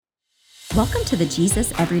Welcome to the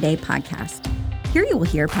Jesus Everyday podcast. Here you will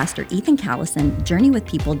hear Pastor Ethan Callison journey with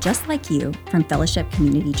people just like you from Fellowship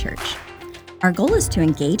Community Church. Our goal is to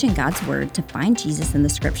engage in God's Word to find Jesus in the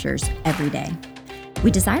Scriptures every day.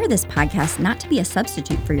 We desire this podcast not to be a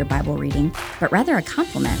substitute for your Bible reading, but rather a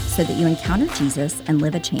complement so that you encounter Jesus and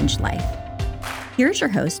live a changed life. Here's your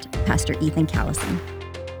host, Pastor Ethan Callison.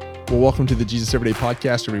 Well, welcome to the Jesus Everyday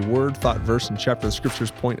Podcast. Every word, thought, verse, and chapter of the Scriptures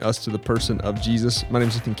point us to the person of Jesus. My name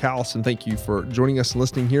is Ethan Callison. Thank you for joining us and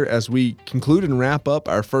listening here as we conclude and wrap up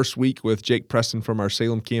our first week with Jake Preston from our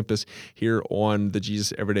Salem campus here on the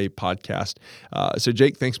Jesus Everyday Podcast. So,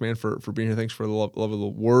 Jake, thanks, man, for being here. Thanks for the love of the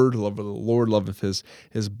Word, love of the Lord, love of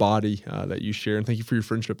His body that you share, and thank you for your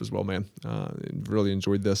friendship as well, man. Really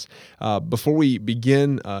enjoyed this. Before we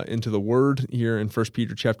begin into the Word here in 1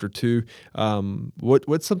 Peter chapter 2,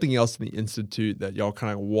 what's something else in the Institute that y'all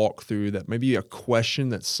kind of walk through that maybe a question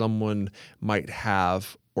that someone might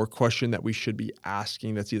have or question that we should be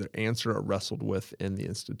asking that's either answered or wrestled with in the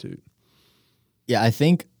Institute? Yeah, I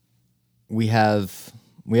think we have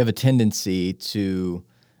a tendency to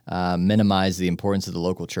minimize the importance of the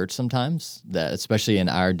local church sometimes, that especially in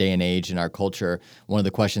our day and age, in our culture. One of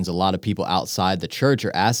the questions a lot of people outside the church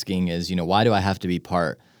are asking is, why do I have to be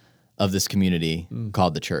part of this community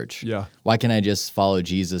called the church? Yeah. Why can't I just follow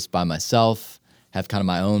Jesus by myself, have kind of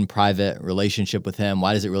my own private relationship with Him?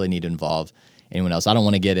 Why does it really need to involve anyone else? I don't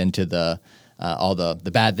want to get into all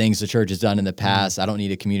the bad things the church has done in the past. I don't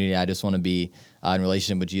need a community. I just want to be in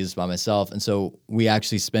relationship with Jesus by myself. And so we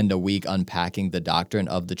actually spend a week unpacking the doctrine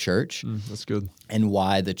of the church. That's good. And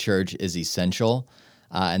why the church is essential.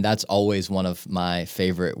 And that's always one of my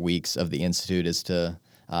favorite weeks of the Institute is to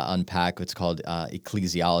unpack what's called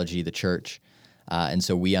ecclesiology, the church. And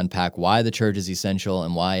so we unpack why the church is essential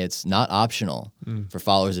and why it's not optional for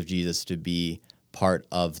followers of Jesus to be part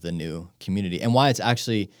of the new community, and why it's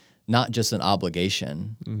actually not just an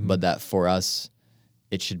obligation, but that for us,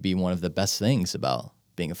 it should be one of the best things about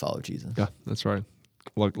being a follower of Jesus. Yeah, that's right.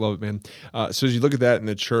 Love it, man. So as you look at that in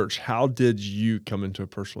the church, how did you come into a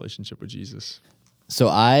personal relationship with Jesus? So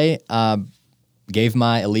I gave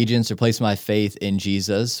my allegiance or placed my faith in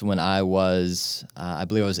Jesus when I was, I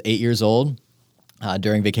believe I was 8 years old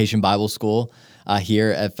during Vacation Bible School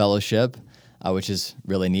here at Fellowship, which is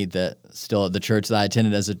really neat that still at the church that I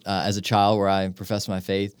attended as a child where I professed my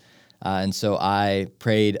faith. And so I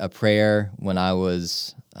prayed a prayer when I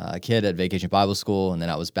was a kid at Vacation Bible School, and then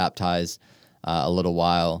I was baptized a little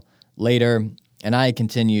while later. And I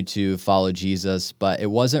continued to follow Jesus, but it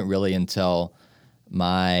wasn't really until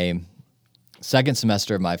my second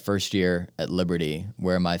semester of my first year at Liberty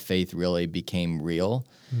where my faith really became real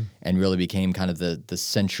and really became kind of the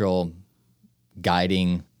central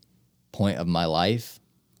guiding point of my life.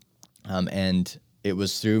 And it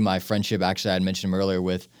was through my friendship, actually I had mentioned him earlier,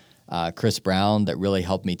 with Chris Brown that really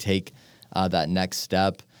helped me take that next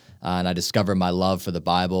step. And I discovered my love for the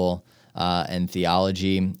Bible and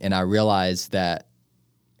theology. And I realized that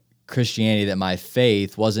Christianity, that my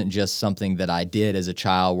faith wasn't just something that I did as a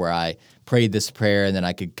child where I prayed this prayer and then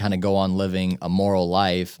I could kind of go on living a moral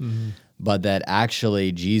life, but that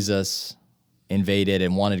actually Jesus invaded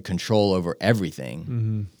and wanted control over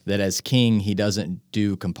everything, that as king, He doesn't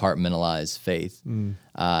do compartmentalized faith.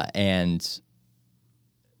 And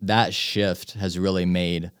that shift has really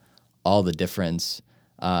made all the difference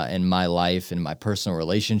in my life and my personal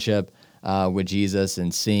relationship with Jesus,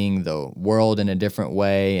 and seeing the world in a different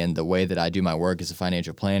way, and the way that I do my work as a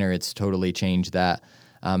financial planner, it's totally changed that.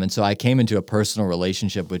 And so I came into a personal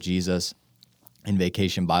relationship with Jesus in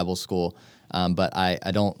Vacation Bible School, but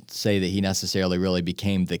I don't say that He necessarily really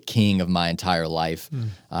became the king of my entire life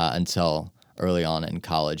until early on in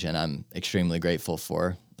college, and I'm extremely grateful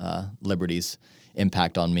for Liberty's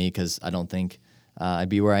impact on me, because I don't think I'd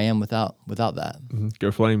be where I am without that.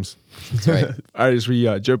 Go Flames. That's right. All right, as we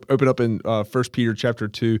open up in 1 Peter chapter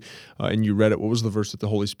 2, and you read it, what was the verse that the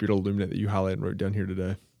Holy Spirit illuminated that you highlighted and wrote down here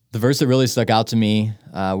today? The verse that really stuck out to me,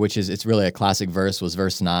 it's really a classic verse, was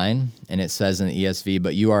verse 9, and it says in the ESV,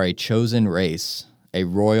 "But you are a chosen race, a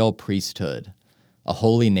royal priesthood, a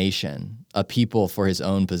holy nation, a people for His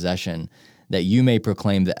own possession, that you may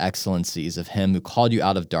proclaim the excellencies of Him who called you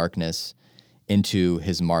out of darkness into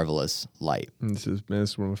His marvelous light." And this is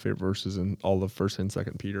one of my favorite verses in all of 1st and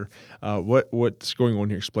 2nd Peter. What's going on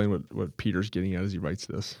here? Explain what Peter's getting at as he writes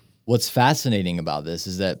this. What's fascinating about this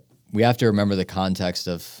is that we have to remember the context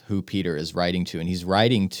of who Peter is writing to, and he's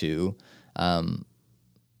writing to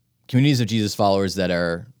communities of Jesus followers that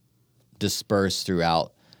are dispersed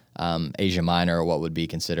throughout Asia Minor, or what would be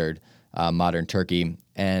considered modern Turkey,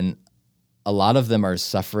 and a lot of them are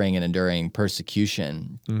suffering and enduring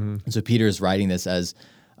persecution. And so Peter is writing this as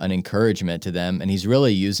an encouragement to them. And he's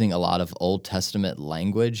really using a lot of Old Testament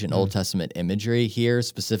language and Old Testament imagery here,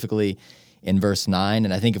 specifically in verse 9.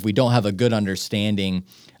 And I think if we don't have a good understanding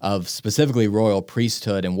of specifically royal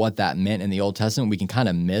priesthood and what that meant in the Old Testament, we can kind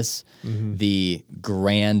of miss the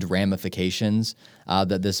grand ramifications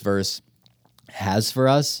that this verse has for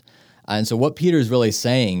us. And so what Peter's really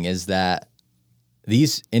saying is that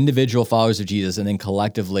these individual followers of Jesus and then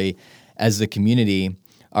collectively as the community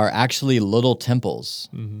are actually little temples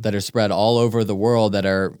that are spread all over the world that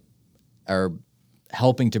are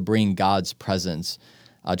helping to bring God's presence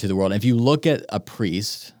to the world. And if you look at a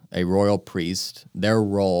priest, a royal priest, their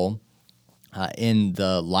role in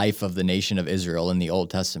the life of the nation of Israel in the Old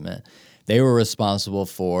Testament, they were responsible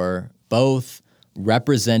for both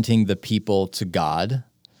representing the people to God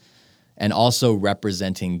and also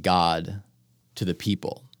representing God to the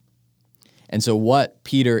people. And so what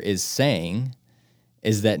Peter is saying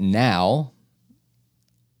is that now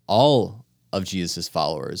all of Jesus'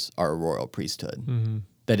 followers are a royal priesthood.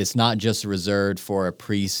 That it's not just reserved for a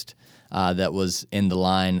priest that was in the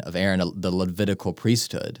line of Aaron, the Levitical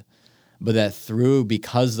priesthood, but that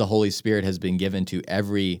because the Holy Spirit has been given to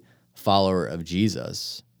every follower of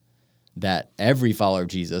Jesus, that every follower of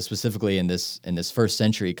Jesus, specifically in this first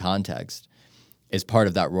century context, is part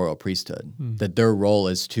of that royal priesthood, that their role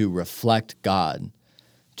is to reflect God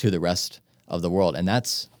to the rest of the world. And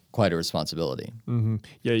that's quite a responsibility.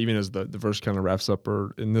 Yeah, even as the verse kind of wraps up,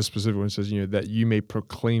 or in this specific one, it says, that you may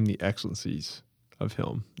proclaim the excellencies of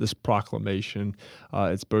him. This proclamation,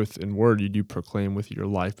 it's both in word, you do proclaim with your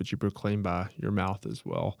life, but you proclaim by your mouth as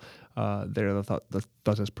well. I thought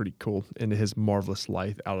that's pretty cool. Into his marvelous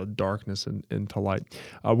light, out of darkness and into light.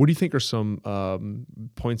 What do you think are some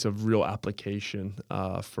points of real application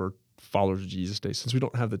for followers of Jesus today? Since we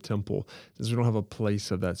don't have the temple, since we don't have a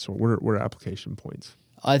place of that sort, what are application points?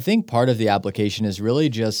 I think part of the application is really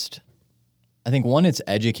one, it's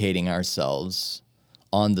educating ourselves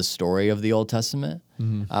on the story of the Old Testament.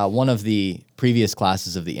 One of the previous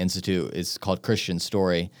classes of the Institute is called Christian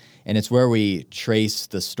Story, and it's where we trace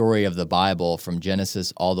the story of the Bible from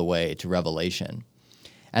Genesis all the way to Revelation.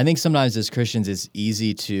 I think sometimes as Christians it's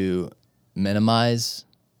easy to minimize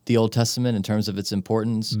the Old Testament in terms of its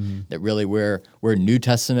importance, that really we're New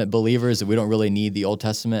Testament believers, that we don't really need the Old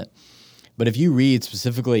Testament. But if you read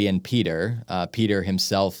specifically in Peter, Peter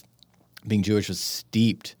himself, being Jewish, was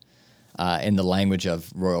steeped in the language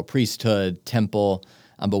of royal priesthood, temple.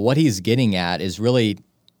 But what he's getting at is really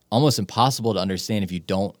almost impossible to understand if you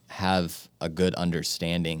don't have a good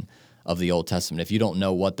understanding of the Old Testament, if you don't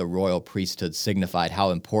know what the royal priesthood signified, how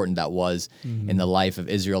important that was in the life of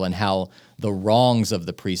Israel, and how the wrongs of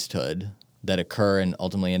the priesthood that occur and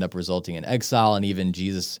ultimately end up resulting in exile, and even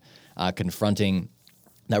Jesus confronting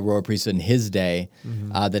that royal priesthood in his day,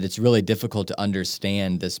 that it's really difficult to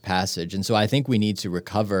understand this passage. And so I think we need to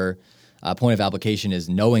recover. Point of application is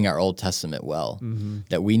knowing our Old Testament well,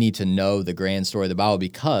 that we need to know the grand story of the Bible,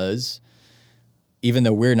 because even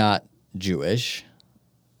though we're not Jewish,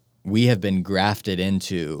 we have been grafted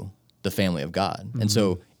into the family of God. And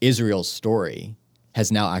so Israel's story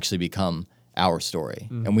has now actually become our story.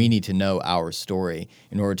 And we need to know our story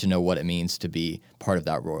in order to know what it means to be part of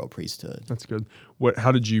that royal priesthood. That's good.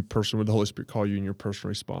 How did you personally, would the Holy Spirit call you in your personal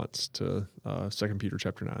response to 2 Peter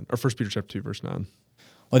chapter 9, or 1 Peter chapter 2, verse 9?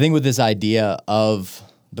 Well, I think with this idea of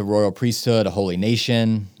the royal priesthood, a holy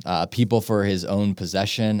nation, a people for his own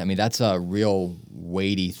possession, I mean, that's a real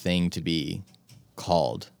weighty thing to be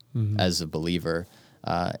called as a believer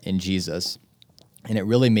in Jesus. And it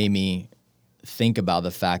really made me think about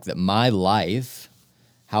the fact that my life,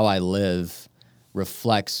 how I live,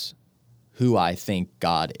 reflects who I think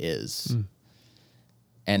God is.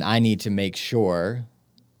 And I need to make sure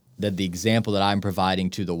that the example that I'm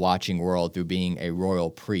providing to the watching world through being a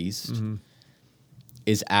royal priest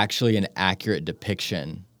is actually an accurate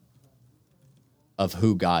depiction of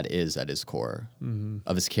who God is at his core,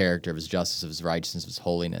 of his character, of his justice, of his righteousness, of his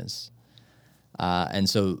holiness. And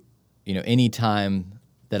so, any time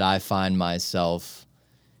that I find myself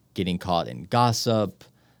getting caught in gossip,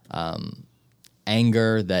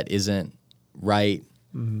 anger that isn't right,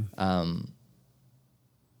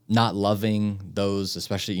 not loving those,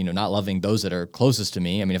 especially, not loving those that are closest to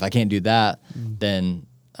me. I mean, if I can't do that, then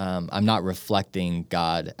I'm not reflecting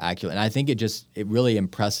God accurately. And I think it really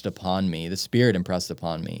impressed upon me, the Spirit impressed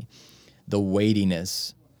upon me, the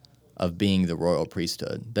weightiness of being the royal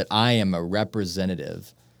priesthood, that I am a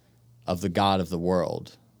representative of the God of the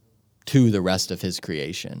world to the rest of his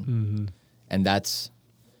creation. And that's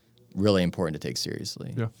really important to take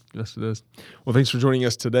seriously. Yeah, yes, it is. Well, thanks for joining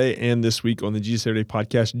us today and this week on the Jesus Everyday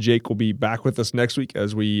Podcast. Jake will be back with us next week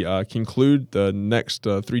as we conclude the next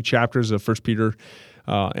 3 chapters of 1 Peter,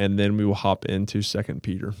 and then we will hop into 2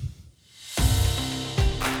 Peter.